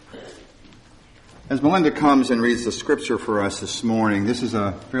As Melinda comes and reads the scripture for us this morning, this is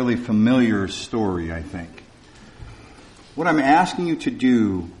a fairly familiar story, I think. What I'm asking you to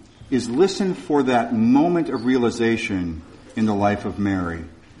do is listen for that moment of realization in the life of Mary,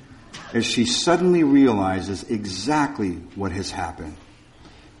 as she suddenly realizes exactly what has happened.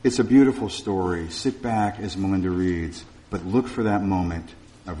 It's a beautiful story. Sit back as Melinda reads, but look for that moment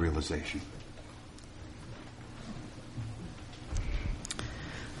of realization.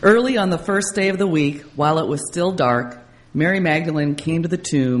 Early on the first day of the week, while it was still dark, Mary Magdalene came to the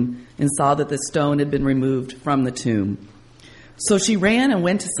tomb and saw that the stone had been removed from the tomb. So she ran and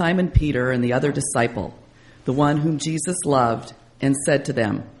went to Simon Peter and the other disciple, the one whom Jesus loved, and said to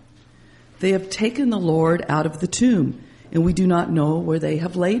them, "They have taken the Lord out of the tomb, and we do not know where they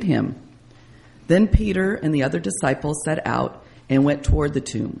have laid him." Then Peter and the other disciple set out and went toward the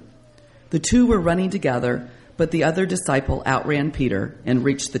tomb. The two were running together, but the other disciple outran Peter and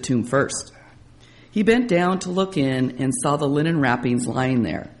reached the tomb first. He bent down to look in and saw the linen wrappings lying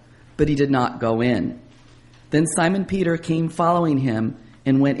there, but he did not go in. Then Simon Peter came following him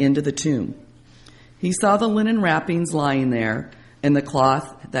and went into the tomb. He saw the linen wrappings lying there and the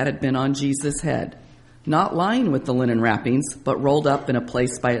cloth that had been on Jesus' head, not lying with the linen wrappings, but rolled up in a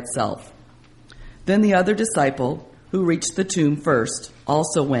place by itself. Then the other disciple, who reached the tomb first,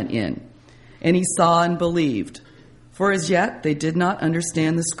 also went in, and he saw and believed, for as yet they did not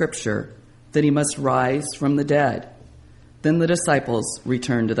understand the scripture that he must rise from the dead. Then the disciples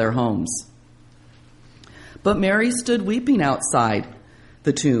returned to their homes. But Mary stood weeping outside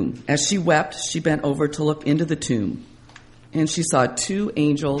the tomb. As she wept, she bent over to look into the tomb, and she saw two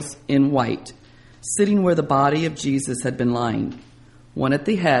angels in white, sitting where the body of Jesus had been lying, one at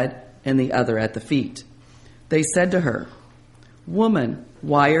the head and the other at the feet. They said to her, "Woman,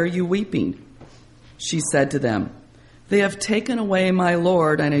 why are you weeping?" She said to them, "They have taken away my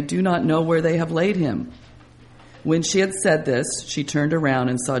Lord, and I do not know where they have laid him." When she had said this, she turned around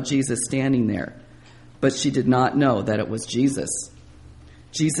and saw Jesus standing there, but she did not know that it was Jesus.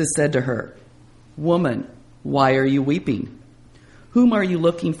 Jesus said to her, "Woman, why are you weeping? Whom are you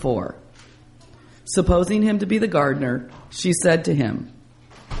looking for?" Supposing him to be the gardener, she said to him,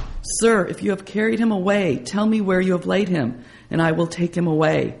 "Sir, if you have carried him away, tell me where you have laid him, and I will take him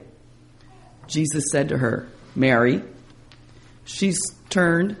away." Jesus said to her, "Mary." She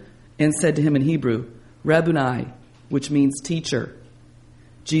turned and said to him in Hebrew, "Rabboni," which means teacher.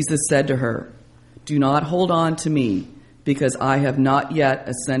 Jesus said to her, "Do not hold on to me, because I have not yet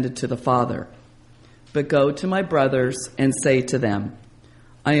ascended to the Father. But go to my brothers and say to them,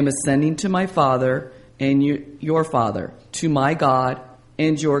 I am ascending to my Father and your Father, to my God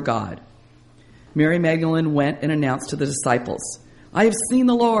and your God." Mary Magdalene went and announced to the disciples, "I have seen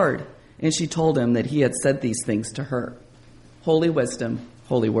the Lord." And she told him that he had said these things to her. Holy wisdom,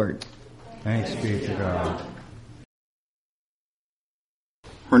 holy word. Thanks be to God.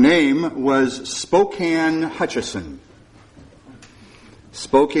 Her name was Spokane Hutchison.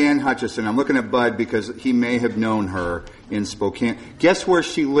 Spokane Hutchison. I'm looking at Bud because he may have known her in Spokane. Guess where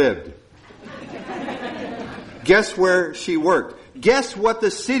she lived? Guess where she worked? Guess what the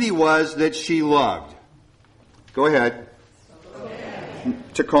city was that she loved? Go ahead.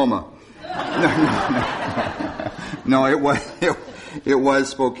 Tacoma. No, it was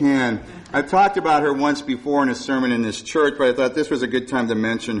Spokane. I've talked about her once before in a sermon in this church, but I thought this was a good time to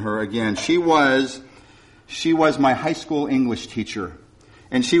mention her again. She was my high school English teacher,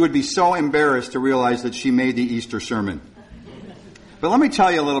 and she would be so embarrassed to realize that she made the Easter sermon. But let me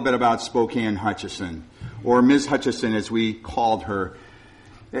tell you a little bit about Spokane Hutchison, or Ms. Hutchison as we called her.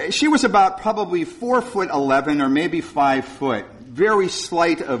 She was about probably 4'11" or maybe 5 foot, very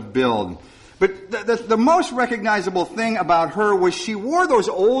slight of build. But the most recognizable thing about her was she wore those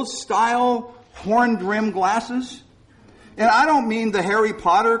old-style horned-rim glasses. And I don't mean the Harry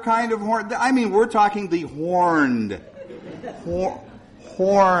Potter kind of horn. I mean, we're talking the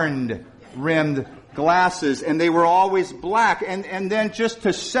horned-rimmed glasses. And they were always black. And then just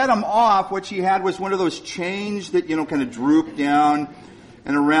to set them off, what she had was one of those chains that, kind of drooped down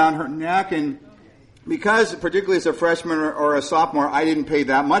and around her neck. And because, particularly as a freshman or a sophomore, I didn't pay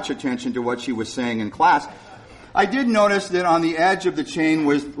that much attention to what she was saying in class, I did notice that on the edge of the chain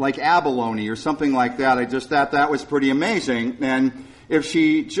was like abalone or something like that. I just thought that was pretty amazing. And if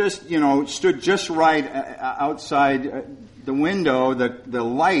she just, stood just right outside the window, the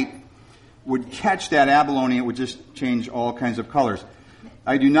light would catch that abalone. It would just change all kinds of colors.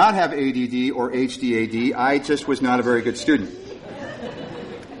 I do not have ADD or HDAD. I just was not a very good student.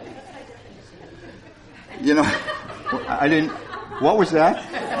 I didn't. What was that?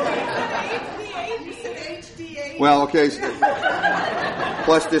 You said HDA. Well, okay.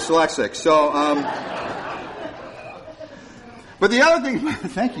 plus dyslexic. So, but the other thing,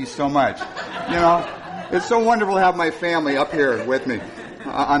 thank you so much. You know, it's so wonderful to have my family up here with me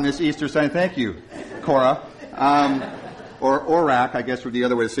on this Easter Sunday. Thank you, Cora. Or Orak, I guess would be the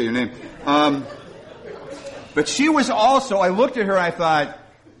other way to say your name. But she was also, I looked at her and I thought,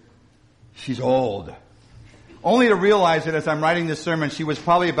 she's old. Only to realize that as I'm writing this sermon, she was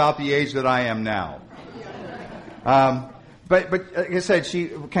probably about the age that I am now. But like I said, she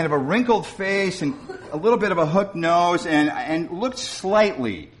kind of a wrinkled face and a little bit of a hooked nose and looked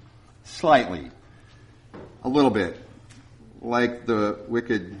slightly, a little bit like the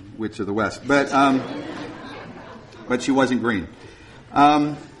Wicked Witch of the West. But she wasn't green.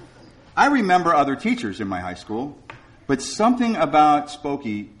 I remember other teachers in my high school, but something about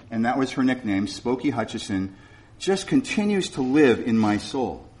Spokey, and that was her nickname, Spokey Hutchison, just continues to live in my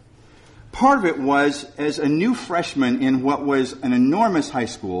soul. Part of it was, as a new freshman in what was an enormous high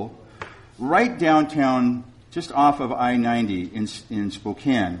school, right downtown, just off of I-90 in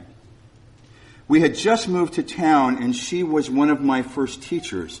Spokane, we had just moved to town, and she was one of my first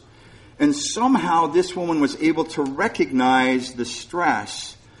teachers. And somehow this woman was able to recognize the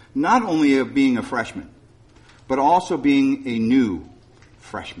stress, not only of being a freshman, but also being a new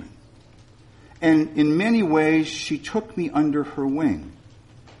freshman. And in many ways, she took me under her wing.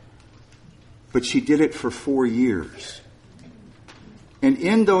 But she did it for 4 years. And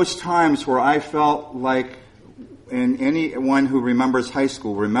in those times where I felt like, and anyone who remembers high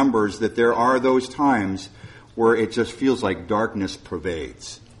school remembers that there are those times where it just feels like darkness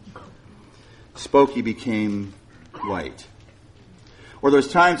pervades, Spokey became light. Or those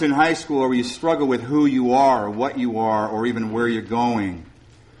times in high school where you struggle with who you are, or what you are, or even where you're going,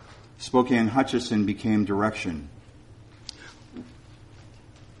 Spokane Hutchison became direction.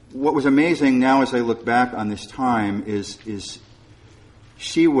 What was amazing now as I look back on this time is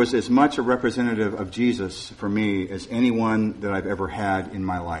she was as much a representative of Jesus for me as anyone that I've ever had in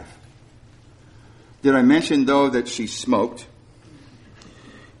my life. Did I mention, though, that she smoked?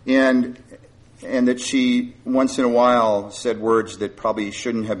 And that she, once in a while, said words that probably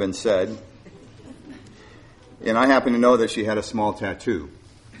shouldn't have been said. And I happen to know that she had a small tattoo.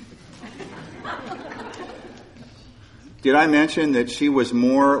 Did I mention that she was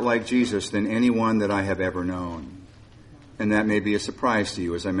more like Jesus than anyone that I have ever known? And that may be a surprise to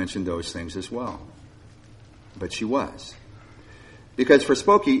you as I mentioned those things as well. But she was. Because for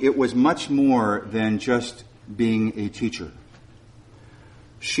Spokey, it was much more than just being a teacher.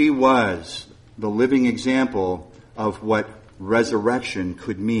 She was the living example of what resurrection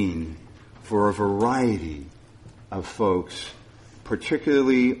could mean for a variety of folks,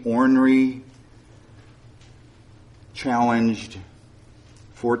 particularly ornery, challenged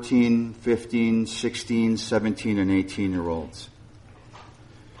 14, 15, 16, 17, and 18-year-olds.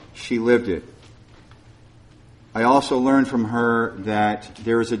 She lived it. I also learned from her that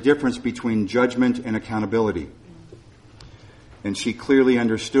there is a difference between judgment and accountability. And she clearly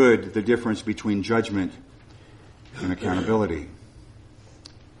understood the difference between judgment and accountability.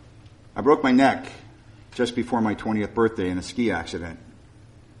 I broke my neck just before my 20th birthday in a ski accident.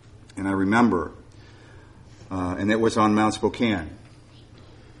 And I remember, and it was on Mount Spokane.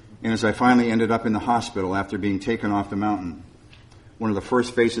 And as I finally ended up in the hospital after being taken off the mountain, one of the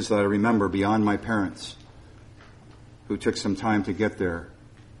first faces that I remember beyond my parents, who took some time to get there,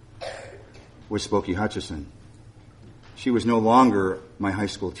 was Spokey Hutchison. She was no longer my high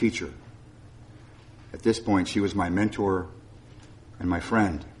school teacher. At this point, she was my mentor and my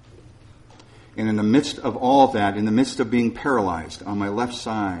friend. And in the midst of all that, in the midst of being paralyzed on my left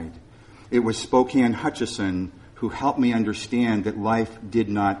side, it was Spokane Hutchison who helped me understand that life did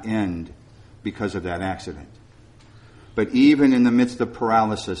not end because of that accident. But even in the midst of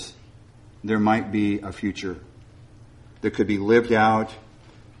paralysis, there might be a future that could be lived out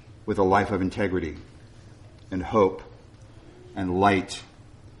with a life of integrity and hope and light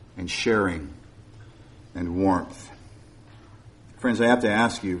and sharing and warmth. Friends, I have to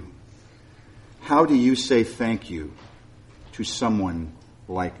ask you, how do you say thank you to someone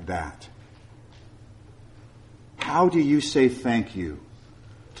like that? How do you say thank you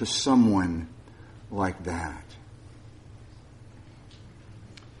to someone like that?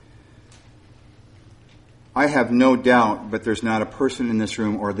 I have no doubt, but there's not a person in this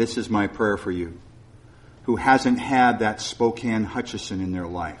room, or this is my prayer for you, who hasn't had that Spokane Hutchison in their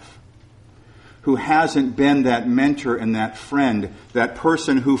life, who hasn't been that mentor and that friend, that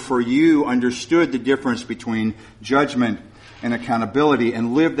person who for you understood the difference between judgment and accountability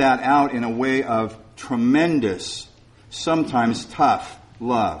and lived that out in a way of tremendous, sometimes tough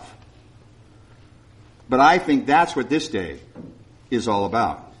love. But I think that's what this day is all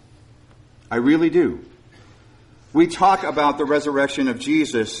about. I really do. We talk about the resurrection of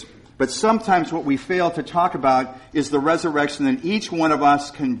Jesus, but sometimes what we fail to talk about is the resurrection that each one of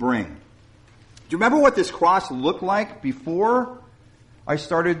us can bring. Do you remember what this cross looked like before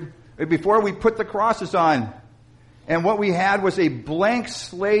we put the crosses on? And what we had was a blank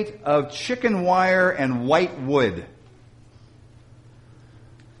slate of chicken wire and white wood.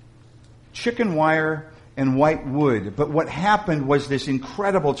 Chicken wire and white wood. But what happened was this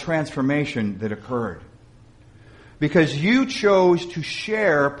incredible transformation that occurred. Because you chose to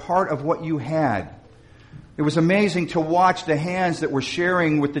share part of what you had. It was amazing to watch the hands that were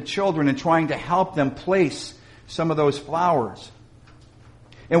sharing with the children and trying to help them place some of those flowers.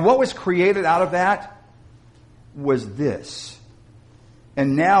 And what was created out of that was this.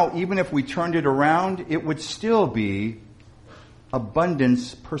 And now, even if we turned it around, it would still be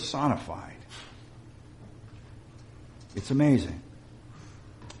abundance personified. It's amazing.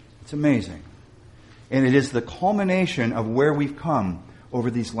 It's amazing. And it is the culmination of where we've come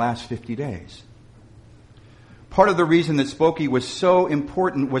over these last 50 days. Part of the reason that Spokey was so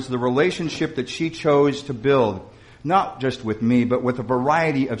important was the relationship that she chose to build, not just with me, but with a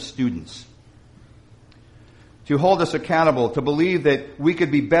variety of students. To hold us accountable, to believe that we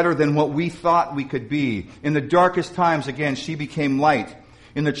could be better than what we thought we could be. In the darkest times, again, she became light.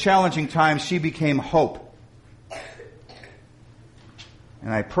 In the challenging times, she became hope.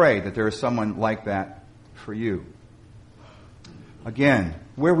 And I pray that there is someone like that for you. Again,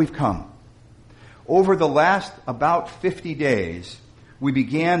 where we've come. Over the last about 50 days, we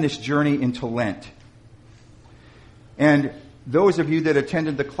began this journey into Lent. And those of you that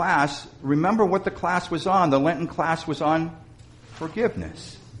attended the class, remember what the class was on. The Lenten class was on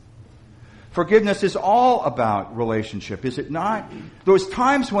forgiveness. Forgiveness is all about relationship, is it not? Those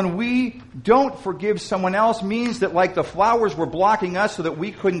times when we don't forgive someone else means that like the flowers were blocking us so that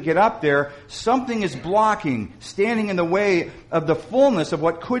we couldn't get up there, something is blocking, standing in the way of the fullness of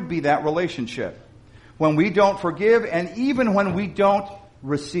what could be that relationship. When we don't forgive, and even when we don't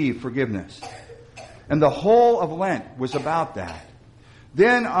receive forgiveness. And the whole of Lent was about that.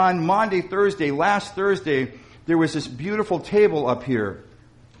 Then on last Thursday, there was this beautiful table up here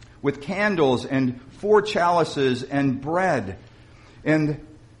with candles and 4 chalices and bread. And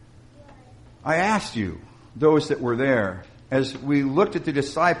I asked you, those that were there, as we looked at the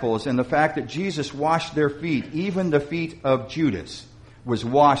disciples and the fact that Jesus washed their feet, even the feet of Judas was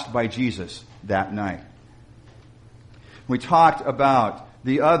washed by Jesus that night. We talked about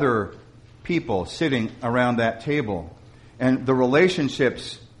the other people sitting around that table and the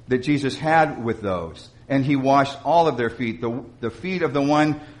relationships that Jesus had with those. And he washed all of their feet. The feet of the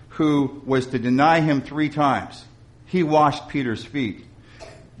one who was to deny him 3 times. He washed Peter's feet.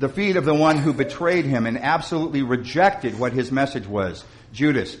 The feet of the one who betrayed him and absolutely rejected what his message was,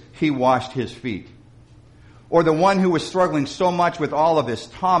 Judas, he washed his feet. Or the one who was struggling so much with all of this,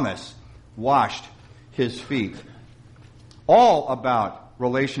 Thomas, washed his feet. All about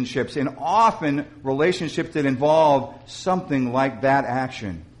relationships, and often relationships that involve something like that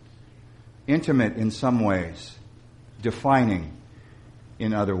action. Intimate in some ways, defining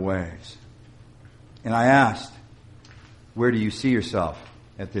in other ways. And I asked, where do you see yourself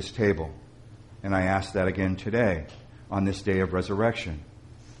at this table? And I asked that again today, on this day of resurrection.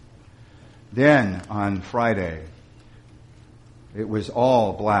 Then, on Friday, it was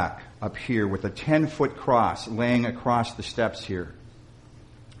all black up here with a 10-foot cross laying across the steps here,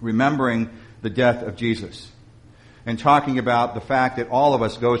 remembering the death of Jesus and talking about the fact that all of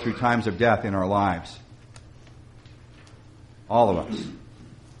us go through times of death in our lives. All of us.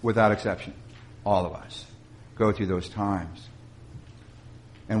 Without exception, all of us go through those times.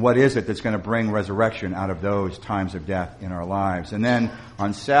 And what is it that's going to bring resurrection out of those times of death in our lives? And then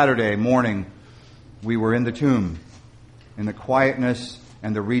on Saturday morning, we were in the tomb, in the quietness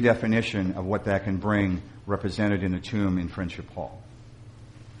and the redefinition of what that can bring represented in the tomb in Friendship Hall.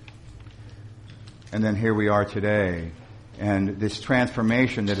 And then here we are today, and this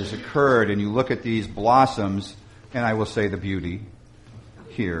transformation that has occurred, and you look at these blossoms, and I will say the beauty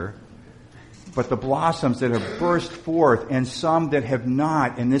here, but the blossoms that have burst forth and some that have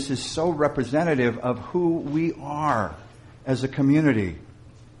not, and this is so representative of who we are as a community.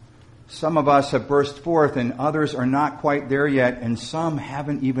 Some of us have burst forth and others are not quite there yet, and some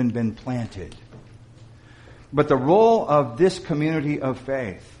haven't even been planted. But the role of this community of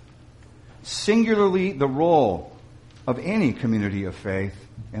faith, singularly the role of any community of faith,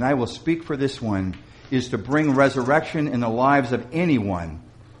 and I will speak for this one, is to bring resurrection in the lives of anyone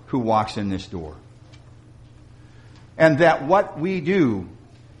who walks in this door. And that what we do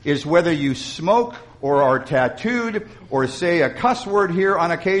is whether you smoke or are tattooed or say a cuss word here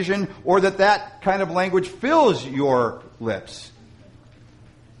on occasion, or that kind of language fills your lips.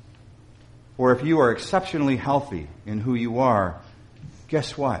 Or if you are exceptionally healthy in who you are,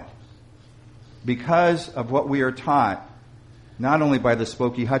 guess what? Because of what we are taught, not only by the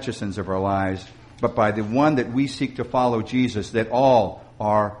Spokey Hutchisons of our lives, but by the one that we seek to follow, Jesus, that all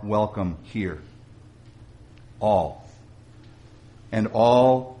are welcome here. All. And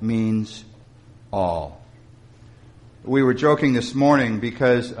all means all. We were joking this morning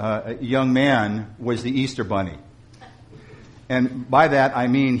because a young man was the Easter Bunny. And by that I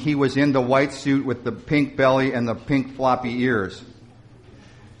mean he was in the white suit with the pink belly and the pink floppy ears.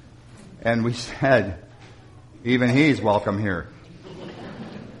 And we said, even he's welcome here.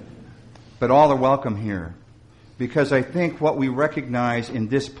 But all are welcome here. Because I think what we recognize in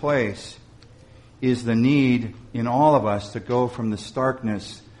this place is the need in all of us to go from the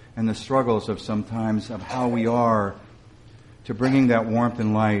starkness and the struggles of sometimes of how we are to bringing that warmth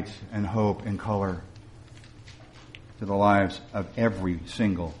and light and hope and color to the lives of every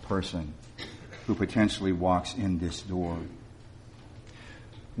single person who potentially walks in this door.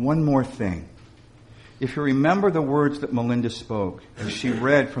 One more thing. If you remember the words that Melinda spoke as she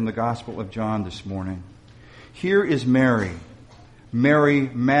read from the Gospel of John this morning, here is Mary, Mary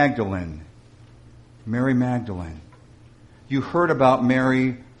Magdalene. Mary Magdalene. You heard about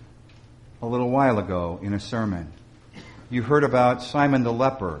Mary a little while ago in a sermon. You heard about Simon the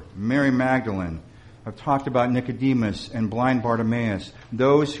leper, Mary Magdalene. I've talked about Nicodemus and blind Bartimaeus,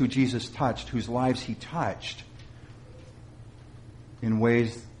 those who Jesus touched, whose lives he touched in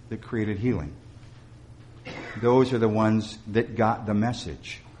ways that created healing. Those are the ones that got the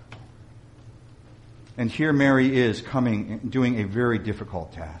message. And here Mary is coming and doing a very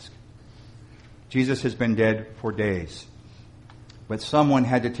difficult task. Jesus has been dead for days. But someone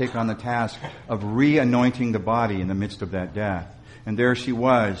had to take on the task of re-anointing the body in the midst of that death. And there she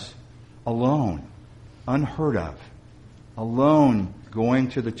was, alone, unheard of, alone going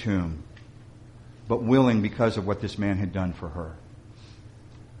to the tomb, but willing because of what this man had done for her.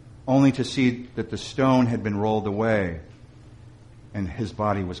 Only to see that the stone had been rolled away and his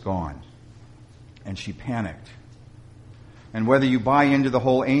body was gone. And she panicked. And whether you buy into the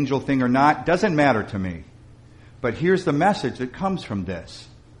whole angel thing or not doesn't matter to me. But here's the message that comes from this.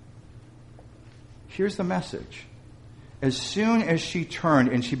 Here's the message. As soon as she turned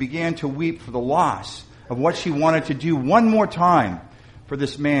and she began to weep for the loss of what she wanted to do one more time for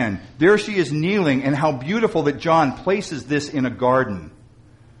this man, there she is kneeling, and how beautiful that John places this in a garden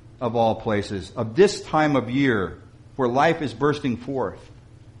of all places, of this time of year where life is bursting forth.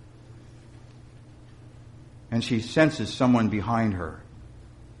 And she senses someone behind her.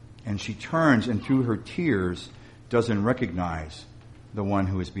 And she turns and through her tears doesn't recognize the one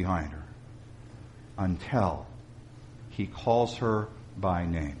who is behind her until he calls her by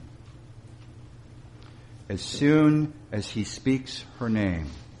name. As soon as he speaks her name,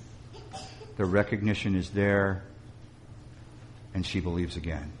 the recognition is there and she believes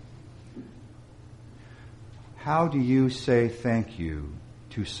again. How do you say thank you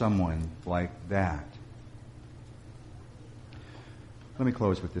to someone like that? Let me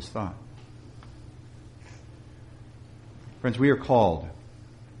close with this thought. Friends, we are called,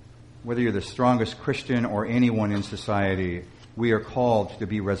 whether you're the strongest Christian or anyone in society, we are called to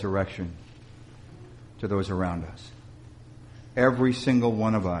be resurrection to those around us. Every single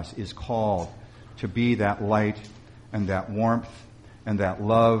one of us is called to be that light and that warmth and that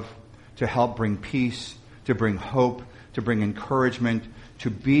love, to help bring peace, to bring hope, to bring encouragement, to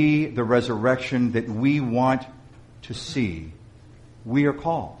be the resurrection that we want to see. We are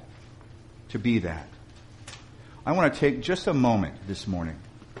called to be that. I want to take just a moment this morning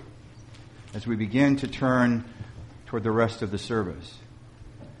as we begin to turn toward the rest of the service.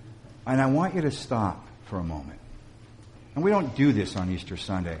 And I want you to stop for a moment. And we don't do this on Easter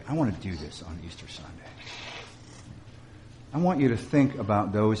Sunday. I want to do this on Easter Sunday. I want you to think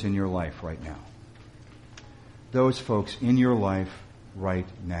about those in your life right now. Those folks in your life right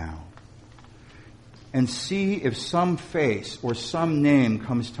now. And see if some face or some name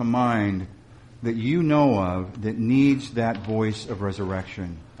comes to mind that you know of that needs that voice of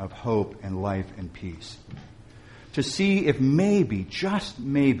resurrection, of hope and life and peace. To see if maybe, just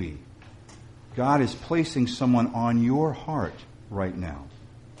maybe, God is placing someone on your heart right now.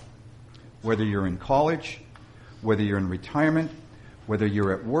 Whether you're in college, whether you're in retirement, whether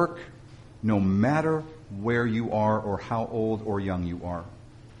you're at work, no matter where you are or how old or young you are.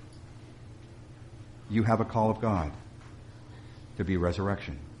 You have a call of God to be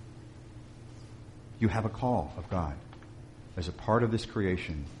resurrection. You have a call of God as a part of this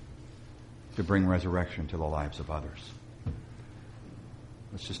creation to bring resurrection to the lives of others.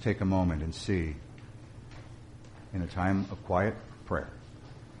 Let's just take a moment and see, in a time of quiet prayer,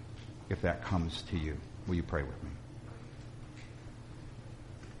 if that comes to you. Will you pray with me?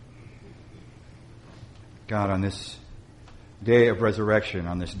 God, on this day of resurrection,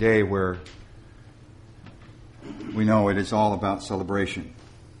 on this day where we know it is all about celebration,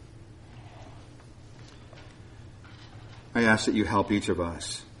 I ask that you help each of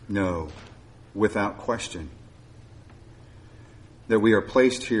us know, without question, that we are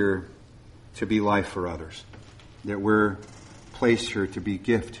placed here to be life for others, that we're placed here to be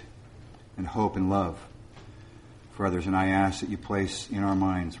gift and hope and love for others. And I ask that you place in our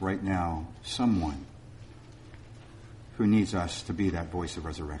minds right now someone who needs us to be that voice of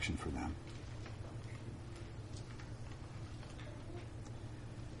resurrection for them.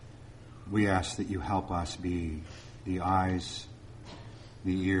 We ask that you help us be the eyes,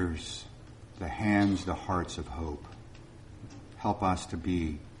 the ears, the hands, the hearts of hope. Help us to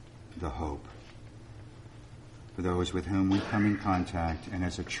be the hope for those with whom we come in contact, and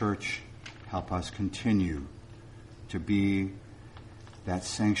as a church, help us continue to be that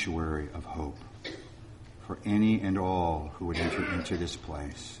sanctuary of hope for any and all who would enter into this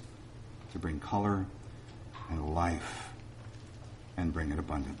place, to bring color and life and bring it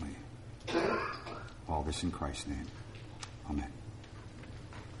abundantly. All this in Christ's name. Amen.